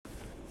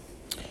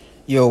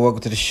Yo, welcome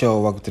to the show.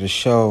 Welcome to the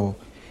show.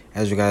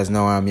 As you guys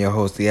know, I'm your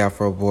host, the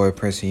Afro Boy,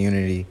 Prince of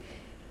Unity,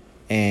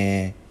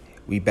 and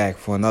we back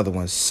for another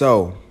one.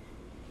 So,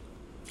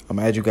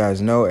 as you guys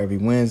know, every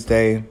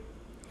Wednesday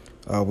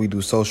we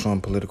do social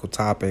and political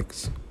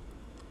topics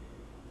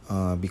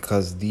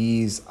because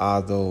these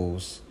are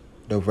those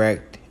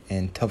direct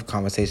and tough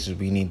conversations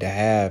we need to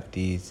have.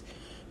 These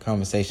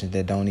conversations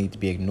that don't need to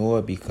be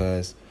ignored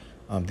because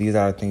these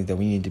are the things that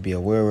we need to be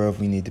aware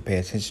of, we need to pay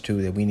attention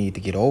to, that we need to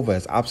get over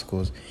as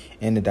obstacles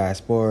in the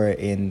diaspora,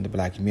 in the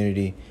black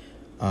community,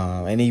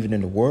 and even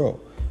in the world.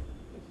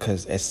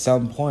 Because at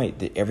some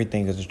point,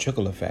 everything is a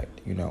trickle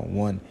effect. You know,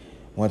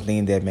 one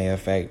thing that may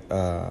affect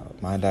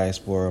my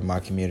diaspora, my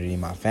community,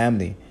 my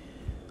family,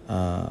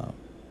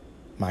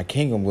 my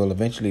kingdom will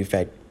eventually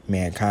affect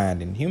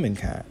mankind and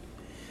humankind.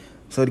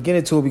 So to get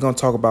into it, we're going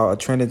to talk about a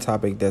trending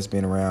topic that's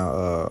been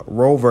around,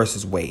 Roe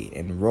versus Wade.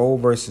 And Roe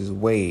versus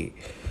Wade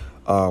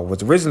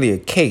was originally a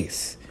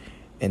case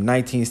in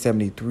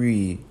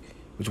 1973,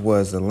 which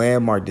was the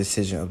landmark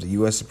decision of the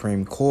U.S.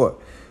 Supreme Court,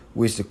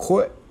 which the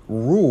court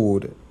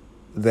ruled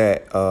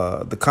that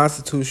the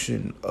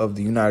Constitution of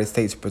the United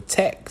States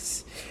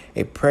protects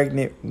a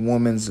pregnant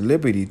woman's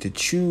liberty to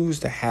choose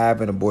to have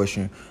an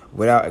abortion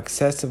without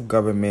excessive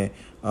government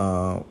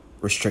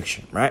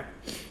restriction, right?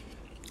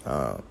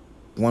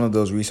 One of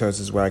those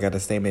resources where I got the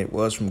statement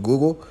was from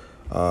Google.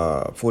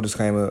 Full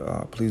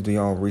disclaimer, please do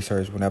your own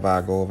research whenever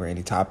I go over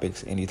any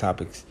topics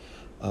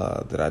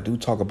that I do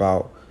talk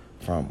about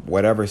from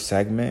whatever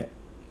segment.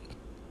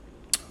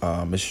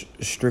 It's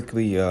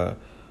strictly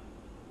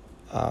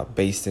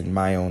based in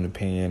my own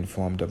opinion,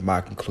 formed of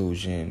my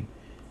conclusion,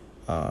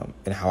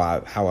 and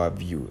how I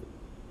view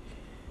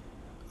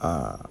it.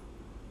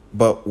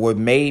 But what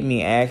made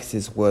me ask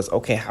this was,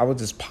 okay, how is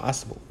this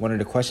possible? One of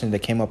the questions that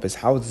came up is,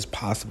 how is this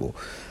possible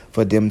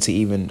for them to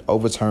even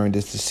overturn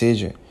this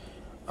decision?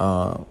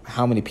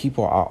 How many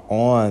people are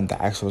on the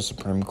actual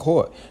Supreme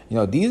Court? You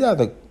know, these are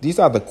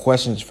the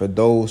questions for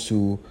those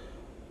who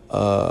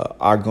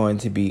are going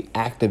to be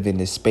active in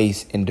this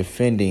space in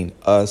defending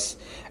us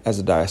as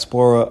a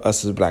diaspora,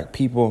 us as black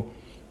people,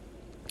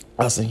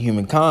 us as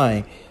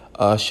humankind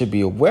should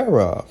be aware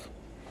of.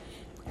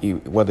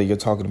 Whether you're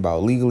talking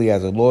about legally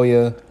as a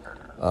lawyer,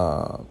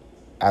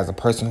 as a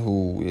person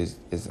who is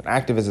an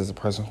activist, as a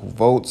person who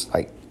votes,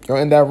 like you're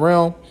in that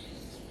realm.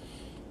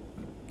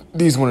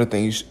 These are one of the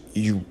things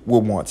you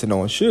will want to know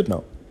and should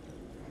know.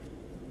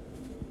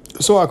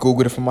 So I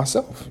Googled it for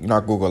myself. You know, I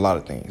Google a lot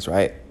of things,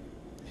 right?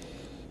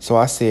 So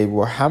I said,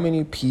 well, how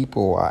many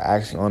people are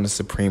actually on the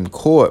Supreme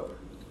Court?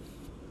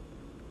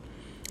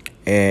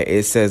 And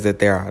it says that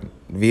there are,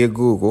 via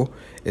Google,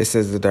 it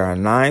says that there are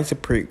 9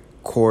 Supreme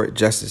Court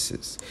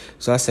justices.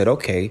 So I said,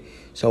 okay,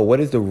 so what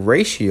is the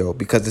ratio?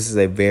 Because this is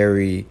a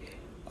very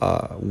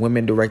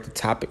women-directed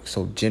topic,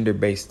 so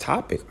gender-based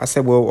topic. I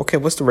said, well, okay,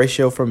 what's the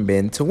ratio from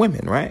men to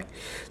women, right?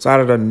 So out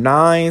of the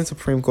 9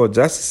 Supreme Court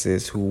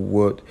justices who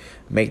would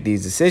make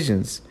these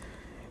decisions,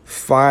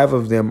 5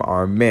 of them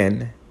are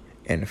men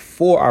and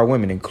 4 are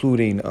women,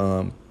 including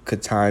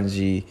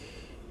Ketanji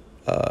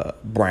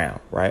Brown,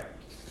 right?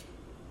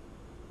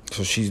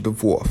 So she's the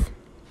 4th.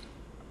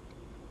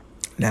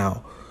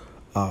 Now,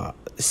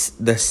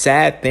 the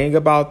sad thing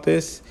about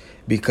this,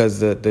 because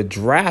the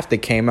draft that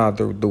came out,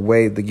 the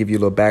way, to give you a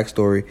little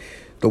backstory,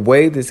 the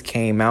way this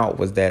came out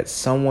was that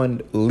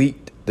someone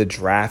leaked the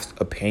draft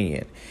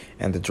opinion.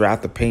 And the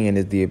draft opinion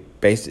is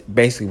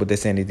basically what they're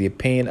saying is the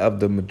opinion of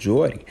the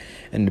majority.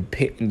 And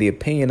the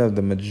opinion of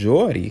the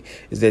majority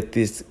is that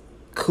this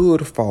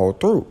could fall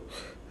through.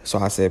 So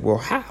I said, well,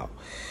 how?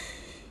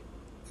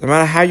 No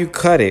matter how you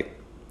cut it,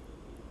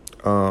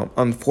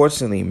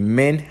 unfortunately,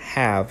 men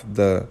have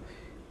the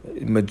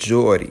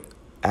majority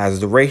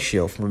as the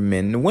ratio from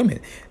men to women.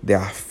 There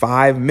are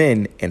 5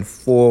 men and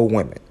 4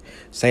 women.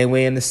 Same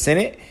way in the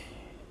Senate.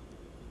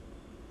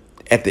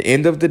 At the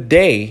end of the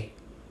day,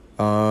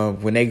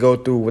 when they go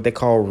through what they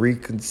call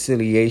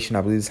reconciliation,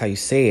 I believe is how you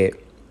say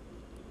it,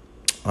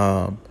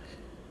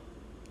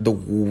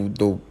 the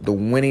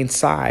winning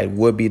side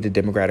would be the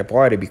Democratic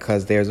Party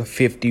because there's a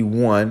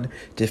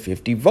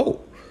 51-50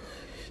 vote.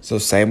 So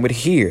same with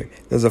here.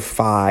 There's a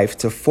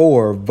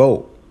 5-4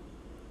 vote.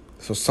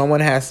 So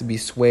someone has to be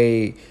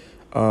swayed,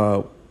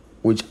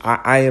 which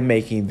I am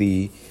making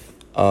the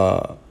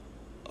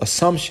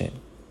assumption.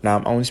 Now,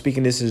 I'm only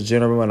speaking this as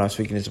general, and I'm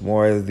speaking this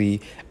more as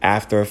the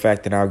after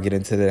effect, and I'll get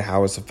into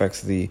how it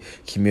affects the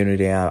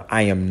community.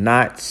 I am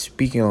not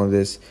speaking on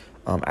this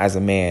as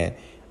a man.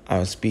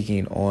 I'm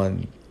speaking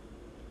on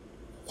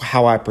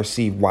how I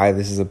perceive why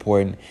this is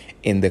important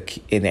in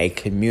a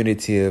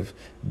communicative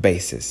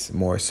basis,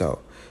 more so.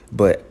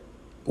 But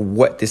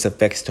what this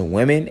affects to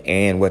women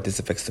and what this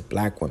affects to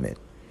black women.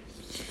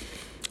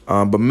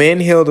 But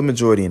men held the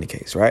majority in the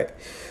case, right?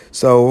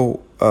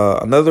 So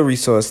another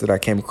resource that I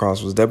came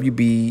across was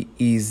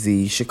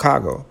WBEZ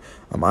Chicago.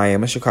 I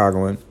am a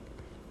Chicagoan.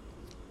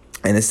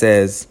 And it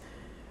says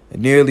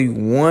nearly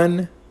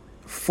 1/4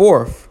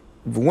 of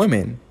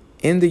women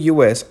in the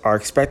U.S. are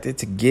expected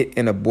to get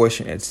an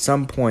abortion at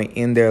some point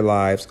in their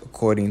lives,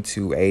 according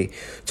to a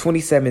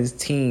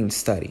 2017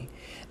 study.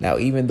 Now,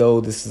 even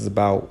though this is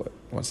about,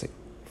 I want to say,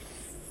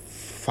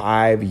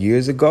 5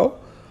 years ago,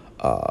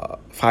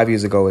 5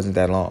 years ago isn't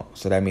that long.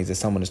 So that means that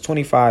someone is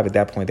 25. At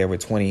that point, they were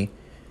 20.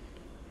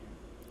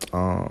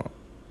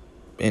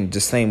 In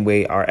the same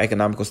way, our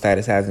economical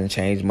status hasn't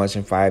changed much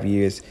in 5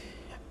 years.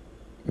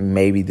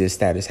 Maybe this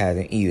status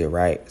hasn't either,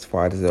 right? As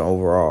far as the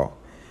overall.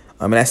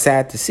 And that's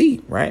sad to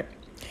see, right?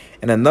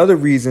 And another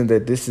reason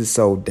that this is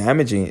so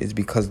damaging is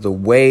because the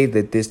way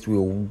that this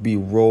will be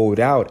rolled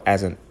out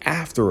as an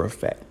after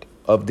effect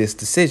of this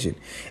decision.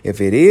 If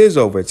it is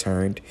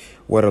overturned,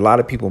 what a lot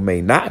of people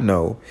may not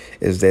know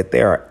is that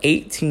there are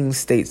 18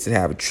 states that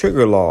have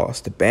trigger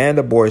laws to ban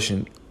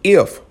abortion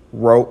if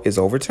Roe is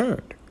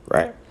overturned,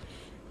 right?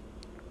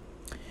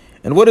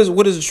 And what is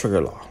a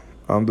trigger law?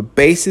 The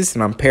basis,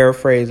 and I'm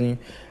paraphrasing,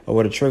 of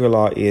what a trigger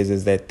law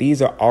is that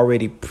these are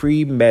already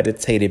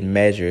premeditated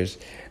measures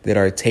that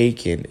are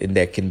taken and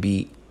that can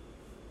be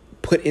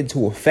put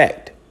into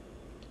effect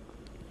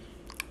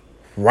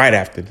right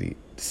after the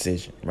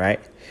decision, right?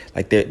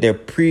 Like they're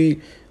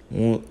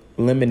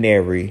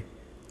preliminary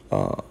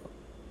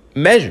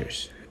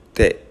measures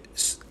that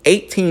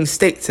 18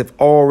 states have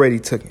already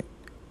taken,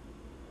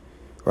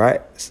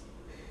 right?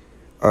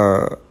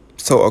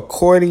 So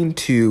according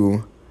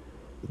to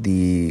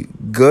the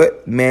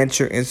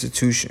Guttmacher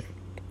Institution,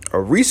 a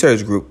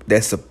research group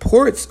that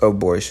supports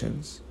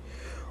abortions,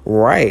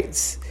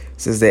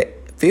 says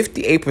that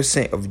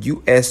 58% of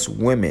U.S.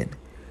 women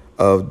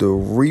of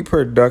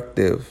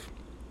reproductive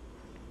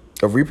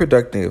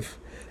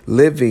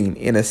living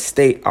in a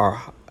state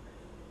are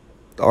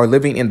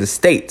living in the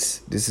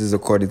states. This is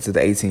according to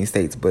the 18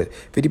 states, but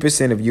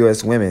 50% of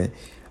U.S. women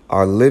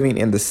are living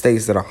in the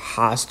states that are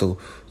hostile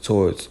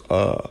towards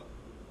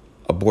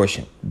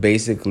abortion.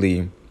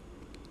 Basically,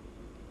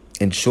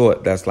 in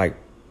short, that's like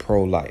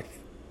pro-life.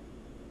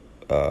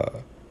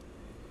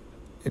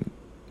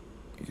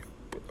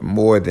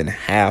 More than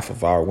half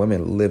of our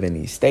women live in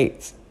these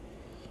states.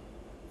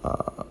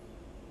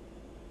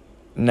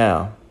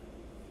 Now,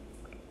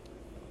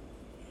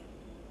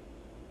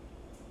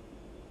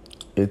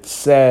 it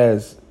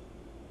says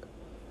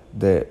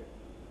that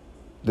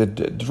the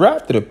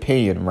drafted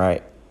opinion,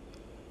 right,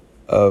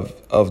 of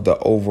the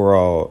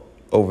overall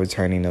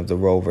overturning of the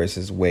Roe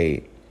versus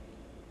Wade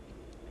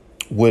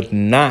would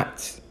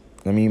not,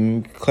 let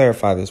me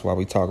clarify this while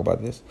we talk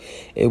about this.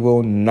 It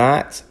will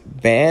not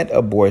ban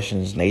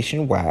abortions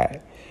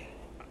nationwide,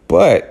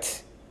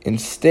 but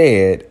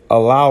instead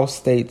allow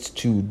states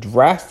to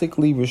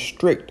drastically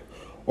restrict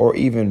or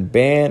even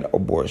ban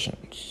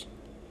abortions,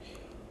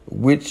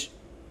 which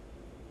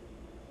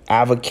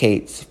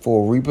advocates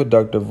for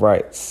reproductive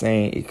rights,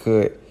 saying it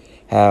could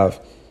have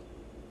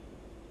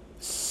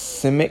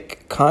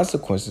systemic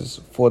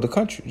consequences for the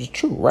country. It's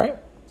true, right?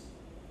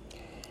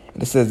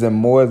 And it says that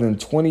more than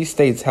 20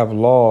 states have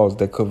laws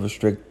that could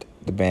restrict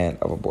the ban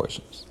of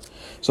abortions.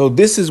 So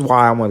this is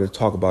why I wanted to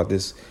talk about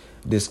this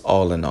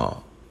all in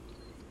all.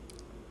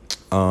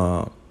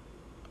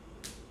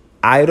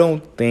 I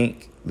don't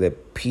think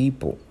that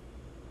people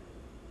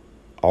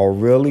are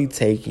really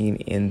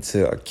taking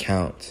into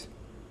account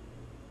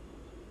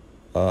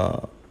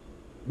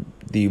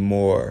the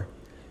more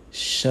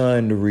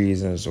shunned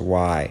reasons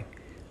why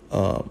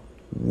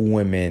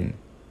women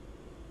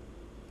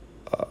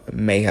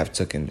may have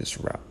taken this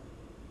route,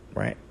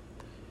 right?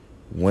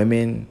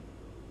 Women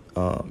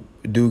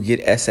do get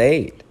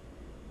essayed.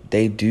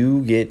 They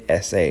do get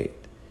essayed.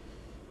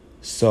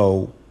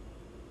 So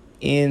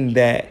in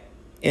that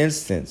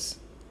instance,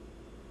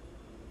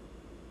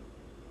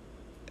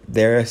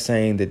 they're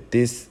saying that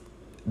this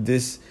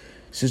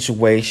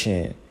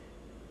situation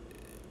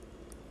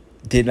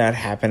did not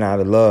happen out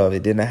of love.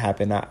 It did not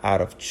happen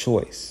out of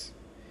choice.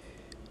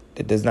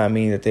 That does not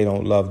mean that they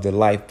don't love their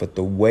life, but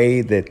the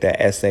way that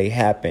the essay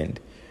happened,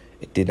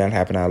 it did not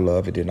happen out of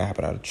love. It did not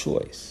happen out of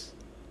choice.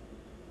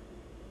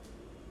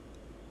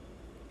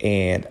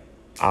 And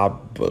I'm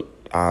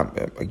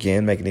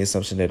again making the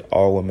assumption that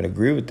all women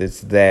agree with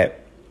this,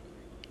 that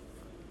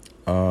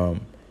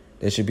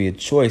there should be a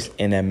choice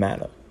in that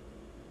matter.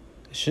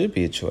 There should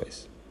be a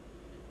choice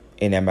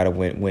in that matter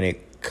when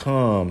it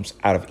comes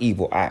out of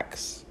evil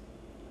acts.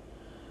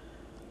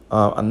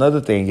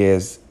 Another thing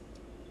is,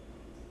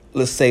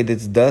 let's say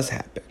this does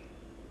happen.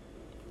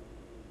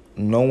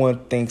 No one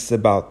thinks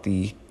about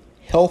the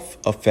health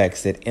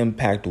effects that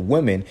impact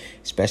women,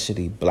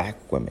 especially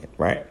black women,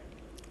 right?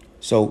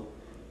 So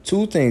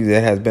two things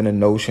that has been a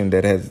notion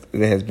that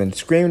has been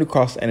screamed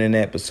across the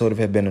internet but sort of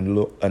have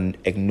been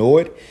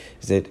ignored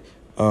is that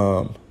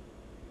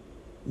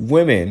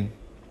women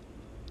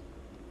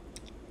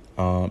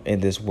in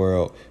this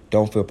world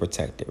don't feel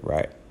protected,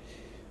 right?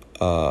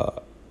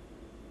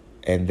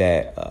 And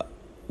that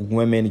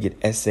women get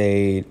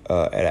essayed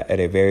at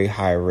a very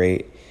high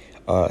rate,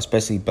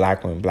 especially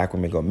black women. Black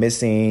women go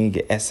missing,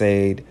 get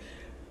essayed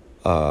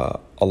a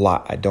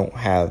lot. I don't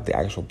have the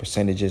actual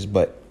percentages,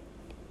 but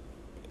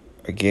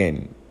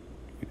again,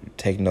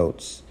 take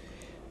notes.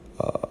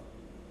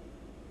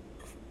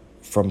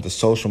 from the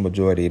social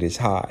majority, it is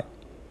high.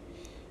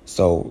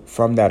 So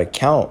from that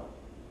account,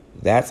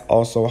 that's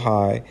also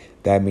high.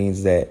 That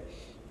means that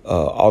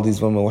all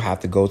these women will have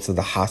to go to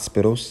the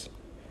hospitals.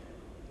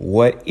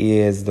 What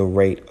is the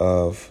rate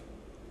of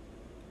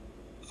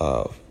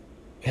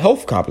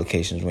health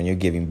complications when you're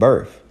giving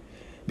birth?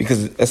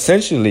 Because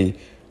essentially,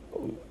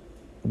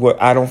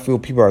 what I don't feel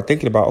people are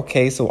thinking about,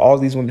 okay, so all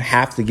these women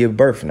have to give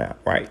birth now,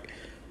 right?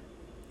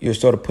 You're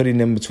sort of putting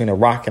them between a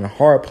rock and a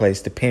hard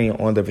place, depending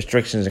on the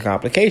restrictions and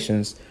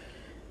complications.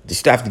 They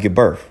still have to give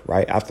birth,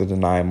 right, after the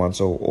 9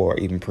 months or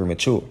even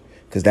premature,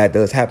 because that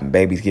does happen.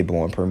 Babies get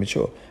born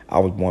premature. I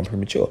was born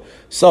premature.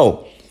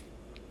 So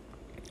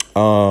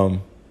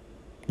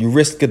you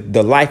risk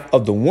the life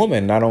of the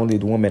woman, not only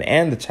the woman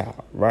and the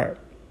child, right?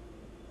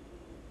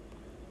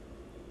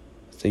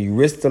 So you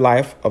risk the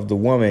life of the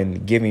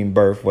woman giving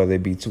birth, whether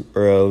it be too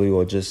early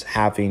or just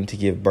having to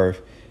give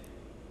birth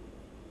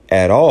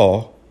at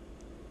all.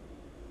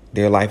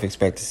 Their life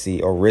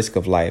expectancy or risk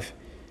of life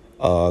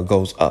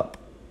goes up.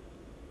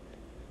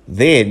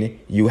 Then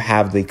you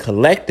have the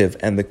collective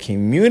and the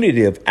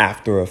cumulative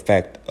after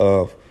effect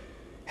of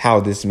how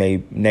this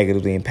may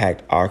negatively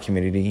impact our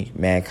community,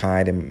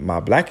 mankind, and my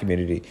black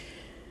community.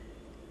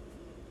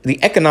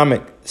 The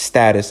economic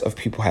status of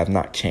people have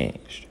not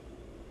changed.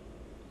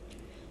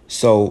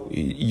 So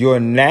you're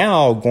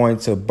now going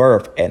to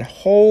birth a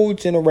whole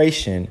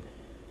generation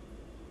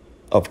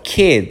of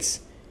kids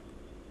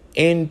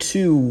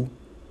into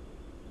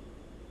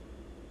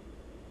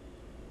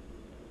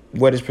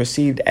what is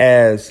perceived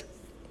as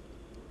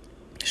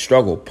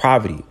struggle,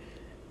 poverty,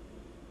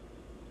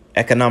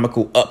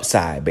 economical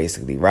upside,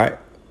 basically, right?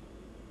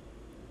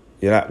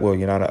 You're not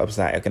an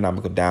upside,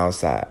 economical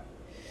downside,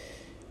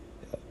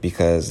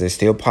 because there's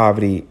still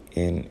poverty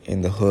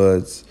in the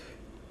hoods.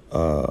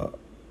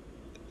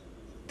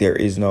 There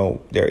is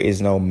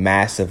no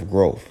massive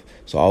growth.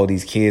 So all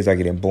these kids are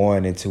getting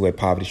born into a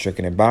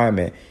poverty-stricken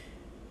environment.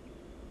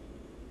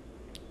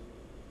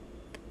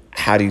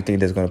 How do you think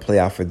that's going to play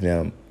out for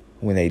them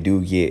when they do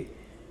get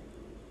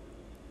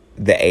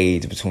the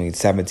age between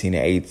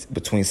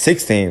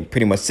 16,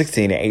 pretty much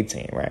 16 and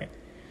 18, right?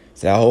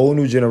 So that whole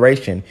new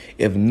generation,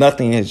 if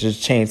nothing has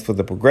just changed for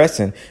the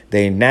progression,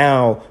 they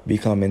now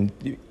become and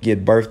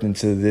get birthed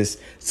into this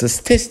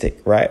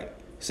statistic, right?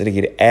 So they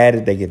get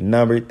added, they get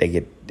numbered, they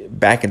get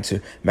back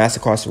into mass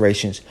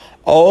incarcerations.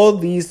 All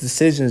these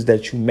decisions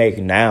that you make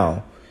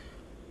now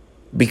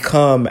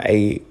become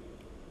a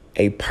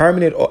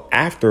permanent or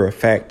after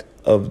effect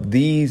of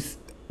these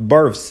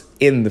births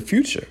in the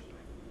future.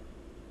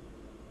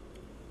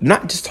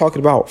 Not just talking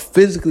about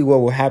physically what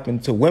will happen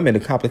to women,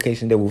 the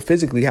complication that will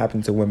physically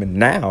happen to women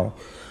now,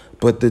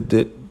 but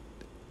the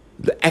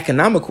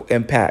economical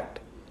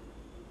impact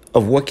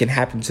of what can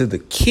happen to the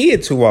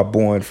kids who are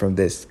born from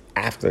this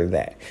after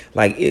that.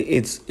 Like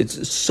it's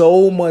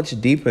so much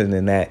deeper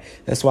than that.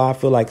 That's why I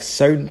feel like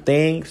certain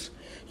things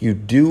you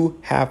do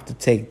have to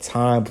take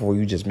time before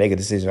you just make a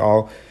decision.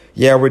 Oh,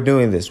 yeah, we're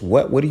doing this.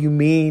 What do you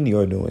mean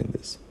you're doing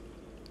this?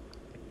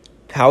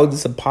 How is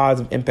this a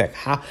positive impact?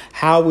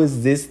 How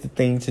is this the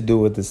thing to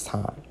do at this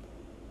time?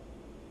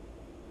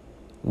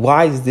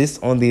 Why is this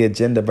on the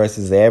agenda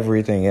versus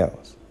everything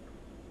else?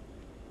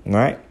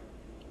 Right?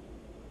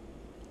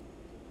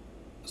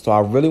 So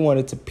I really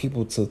wanted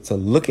people to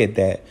look at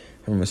that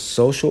from a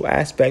social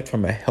aspect,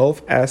 from a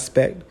health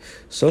aspect.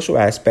 Social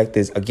aspect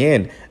is,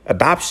 again,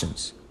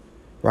 adoptions,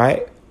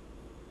 right?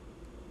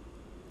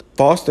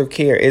 Foster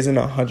care isn't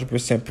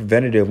 100%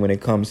 preventative when it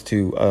comes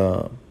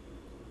to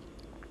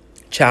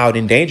child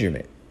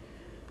endangerment.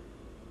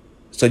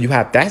 So you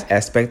have that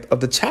aspect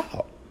of the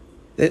child.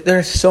 There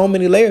are so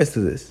many layers to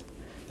this.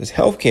 There's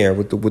healthcare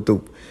with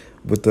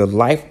the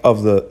life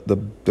of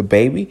the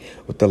baby,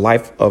 with the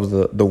life of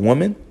the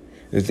woman.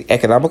 There's the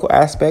economical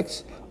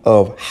aspects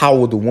of how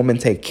will the woman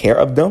take care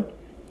of them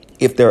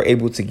if they're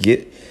able to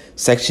get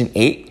Section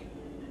 8,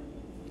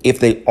 if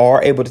they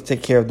are able to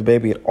take care of the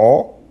baby at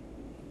all.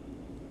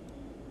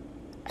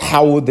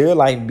 How will their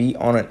life be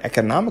on an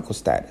economical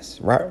status,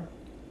 right?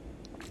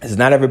 It's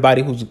not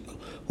everybody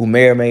who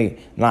may or may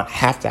not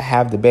have to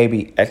have the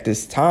baby at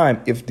this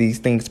time. If these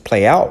things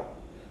play out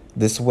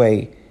this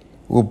way,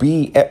 will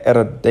be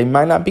they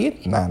might not be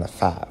at 9 to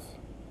 5.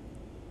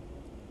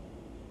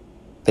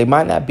 They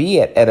might not be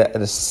at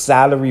a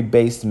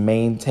salary-based,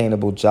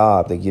 maintainable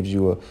job that gives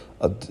you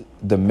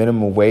the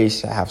minimum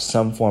wage to have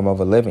some form of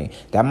a living.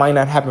 That might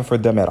not happen for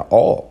them at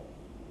all.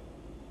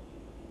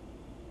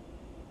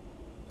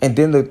 And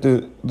then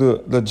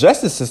the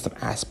justice system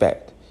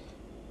aspect.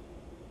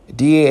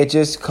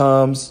 DHS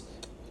comes.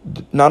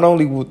 Not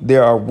only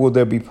will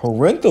there be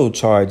parental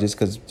charges,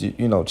 because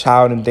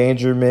child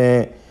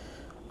endangerment,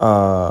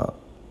 the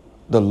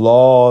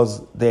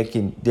laws that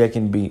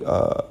can be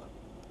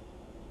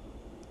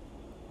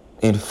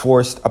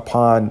enforced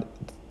upon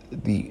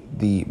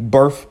the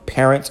birth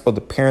parents or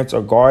the parents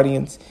or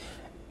guardians,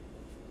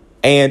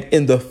 and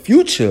in the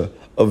future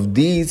of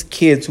these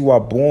kids who are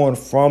born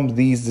from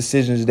these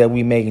decisions that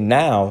we make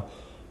now,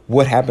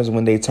 what happens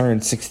when they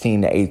turn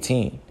 16 to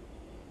 18?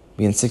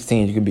 Being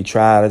 16, you can be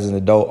tried as an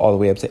adult all the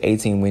way up to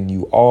 18 when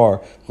you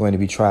are going to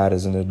be tried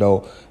as an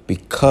adult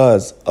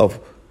because of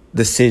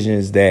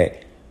decisions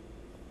that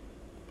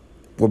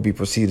would be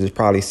perceived as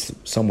probably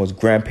someone's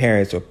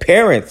grandparents or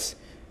parents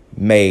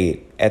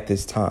made at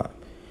this time.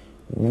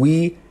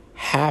 We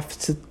have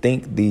to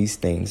think these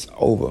things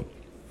over.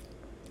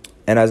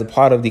 And as a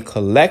part of the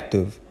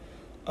collective,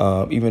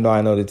 even though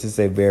I know that this is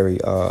a very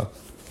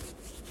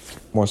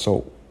more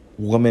so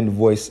woman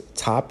voice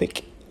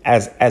topic,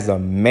 as a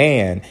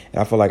man,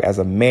 and I feel like as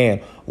a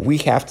man, we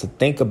have to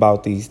think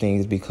about these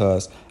things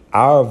because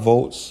our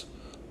votes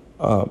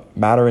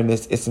matter in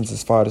this instance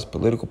as far as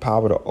political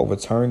power to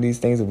overturn these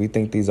things if we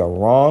think these are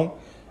wrong.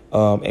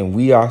 And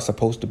we are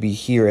supposed to be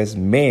here as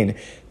men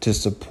to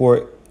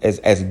support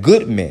as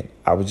good men.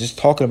 I was just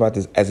talking about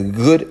this as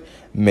good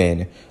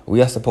men.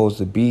 We are supposed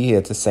to be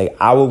here to say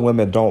our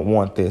women don't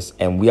want this,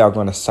 and we are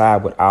going to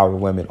side with our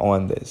women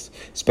on this,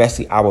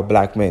 especially our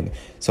black men.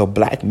 So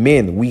black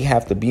men, we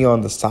have to be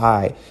on the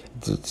side,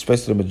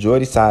 especially the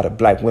majority side of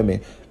black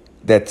women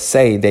that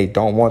say they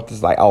don't want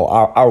this. Like, oh,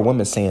 our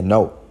women saying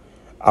no.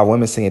 Our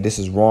women saying this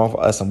is wrong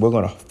for us, and we're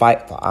going to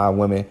fight for our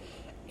women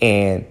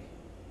and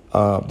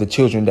the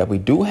children that we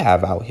do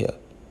have out here.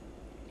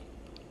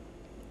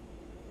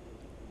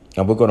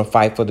 And we're going to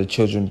fight for the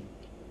children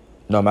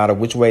no matter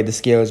which way the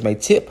scales may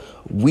tip.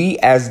 We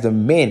as the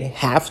men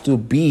have to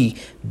be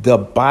the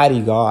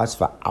bodyguards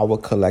for our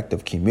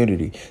collective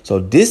community. So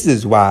this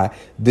is why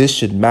this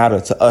should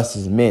matter to us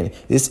as men.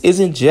 This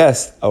isn't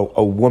just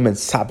a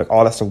woman's topic.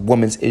 Oh, that's a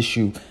woman's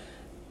issue.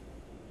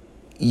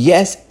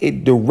 Yes,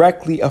 it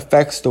directly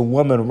affects the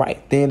woman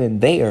right then and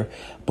there.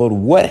 But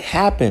what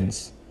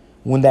happens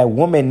when that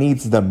woman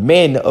needs the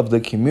men of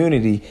the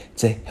community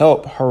to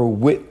help her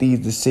with these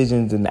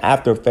decisions and the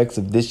after effects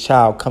of this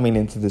child coming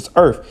into this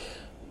earth,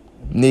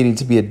 needing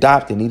to be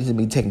adopted, needing to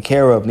be taken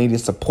care of, needing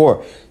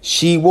support?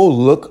 She will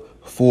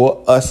look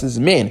for us as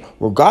men,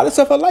 regardless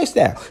of her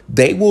lifestyle.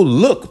 They will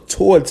look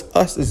towards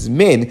us as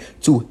men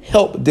to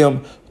help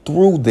them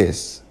through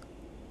this.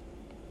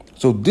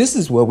 So this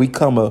is where we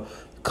come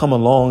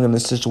along in the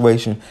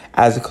situation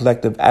as a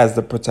collective, as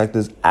the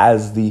protectors,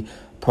 as the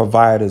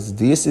providers.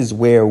 This is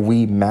where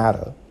we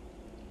matter,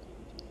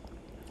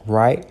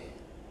 right?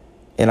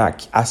 And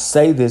I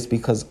say this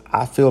because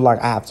I feel like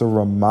I have to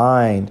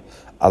remind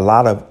a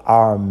lot of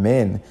our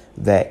men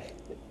that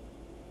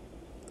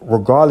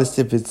regardless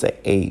if it's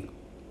a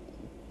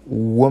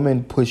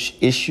woman push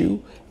issue,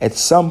 at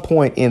some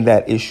point in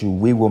that issue,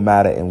 we will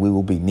matter and we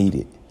will be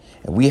needed.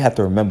 And we have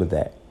to remember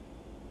that.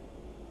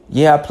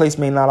 Yeah, our place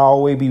may not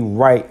always be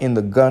right in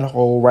the gun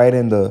hole, right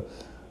in the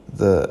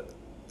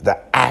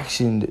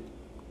action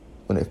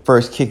when it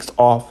first kicks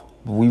off,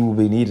 but we will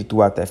be needed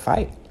throughout that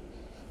fight.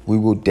 We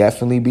will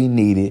definitely be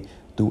needed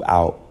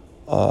throughout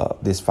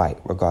this fight,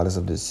 regardless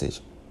of the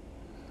decision.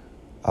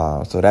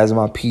 So that's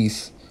my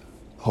piece.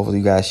 Hopefully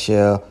you guys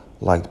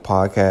like the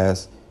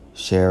podcast,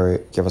 share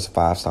it, give us a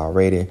 5-star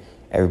rating.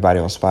 Everybody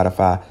on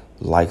Spotify,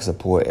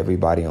 support.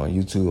 Everybody on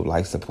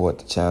YouTube, support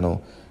the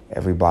channel.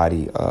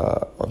 Everybody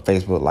on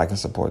Facebook, and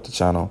support the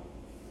channel.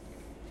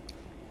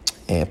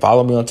 And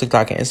follow me on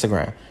TikTok and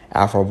Instagram,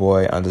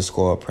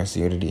 AfroBoy_Prince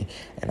Unity.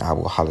 And I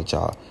will holler at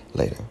y'all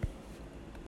later.